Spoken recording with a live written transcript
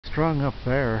strung up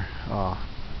there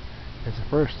is the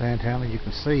first antenna. You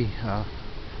can see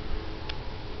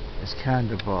it's kind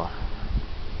of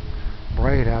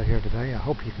bright out here today. I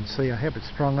hope you can see. I have it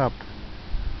strung up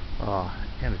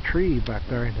in a tree back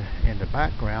there in the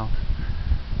background.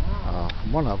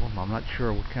 One of them, I'm not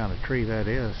sure what kind of tree that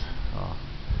is,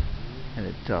 and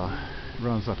it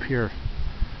runs up here,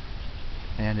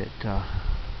 and it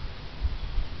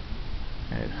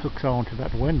hooks onto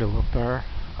that window up there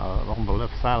on the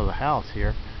left side of the house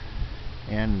here,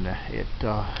 and it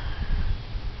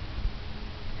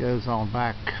goes on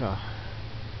back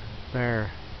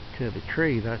there to the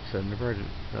tree. That's an inverted,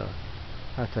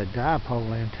 that's a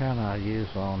dipole antenna I use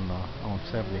on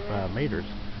 75 meters.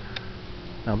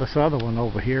 Now this other one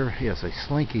over here is a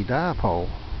Slinky dipole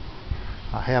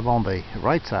I have on the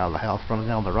right side of the house, running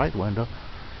down the right window.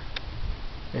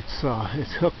 It's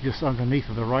hooked just underneath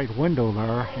of the right window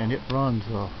there, and it runs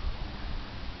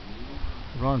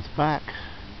back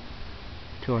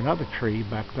to another tree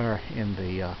back there in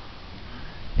the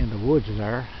woods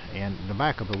there. And in the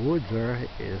back of the woods there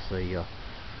is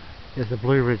the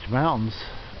Blue Ridge Mountains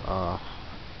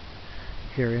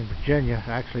here in Virginia.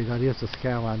 Actually, that is the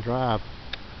Skyline Drive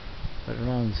that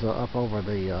runs up over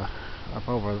the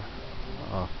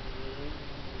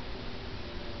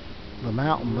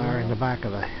mountain there in the back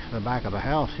of the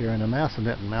house here, and the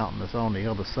Antennas Mountain is on the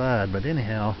other side. But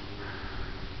anyhow,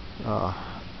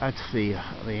 that's the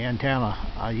antenna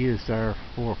I use there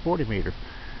for 40 meters.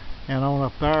 And on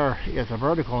up there is a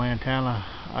vertical antenna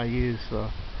I use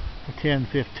for 10,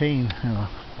 15. I'll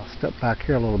step back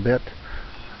here a little bit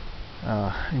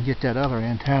and get that other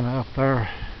antenna up there.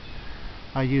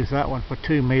 I use that one for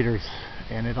 2 meters,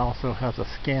 and it also has a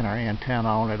scanner antenna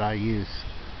on it I use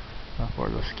for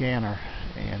the scanner,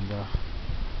 and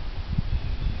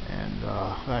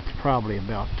that's probably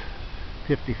about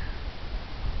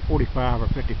 45 or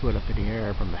 50 foot up in the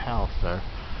air from the house there.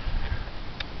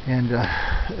 And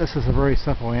this is a very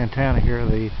simple antenna here,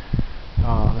 the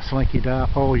Slinky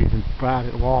dipole. You can buy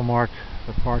it at Walmart,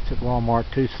 the parts at Walmart,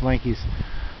 2 Slinkies,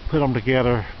 put them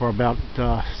together for about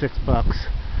 $6.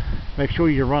 Make sure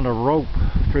you run a rope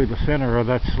through the center of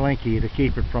that Slinky to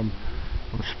keep it from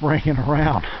springing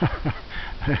around.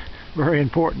 Very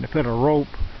important to put a rope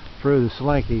through the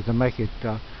Slinky to make it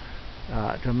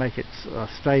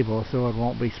stable, so it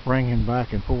won't be springing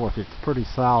back and forth. It's pretty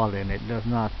solid, and it does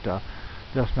not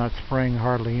spring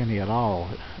hardly any at all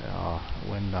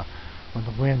when the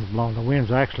wind's blowing. The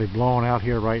wind's actually blowing out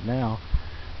here right now.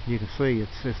 You can see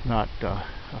it's just not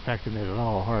affecting it at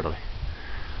all, hardly.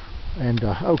 And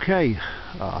okay,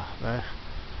 I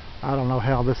don't know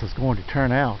how this is going to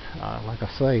turn out. Like I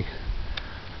say,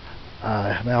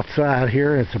 I'm outside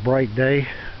here. It's a bright day,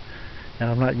 and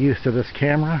I'm not used to this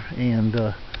camera. And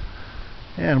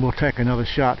we'll take another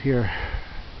shot here,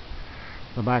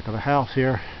 the back of the house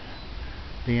here.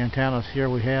 The antennas here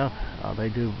we have, they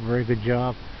do a very good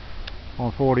job.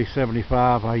 On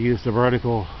 40-75, I use the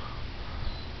vertical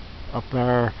up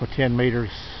there for 10 meters.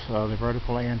 The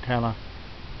vertical antenna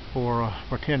for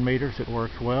 10 meters, it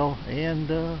works well. And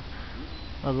the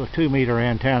 2 meter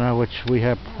antenna, which we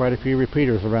have quite a few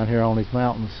repeaters around here on these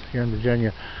mountains here in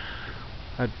Virginia.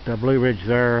 That Blue Ridge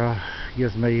there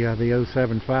gives me the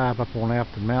 075 up on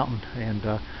Afton Mountain, and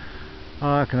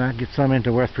can I get some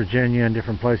into West Virginia and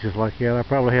different places like that. I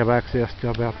probably have access to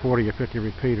about 40 or 50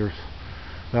 repeaters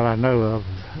that I know of,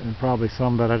 and probably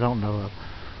some that I don't know of.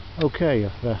 Okay,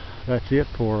 that's it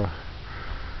for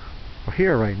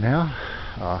here right now.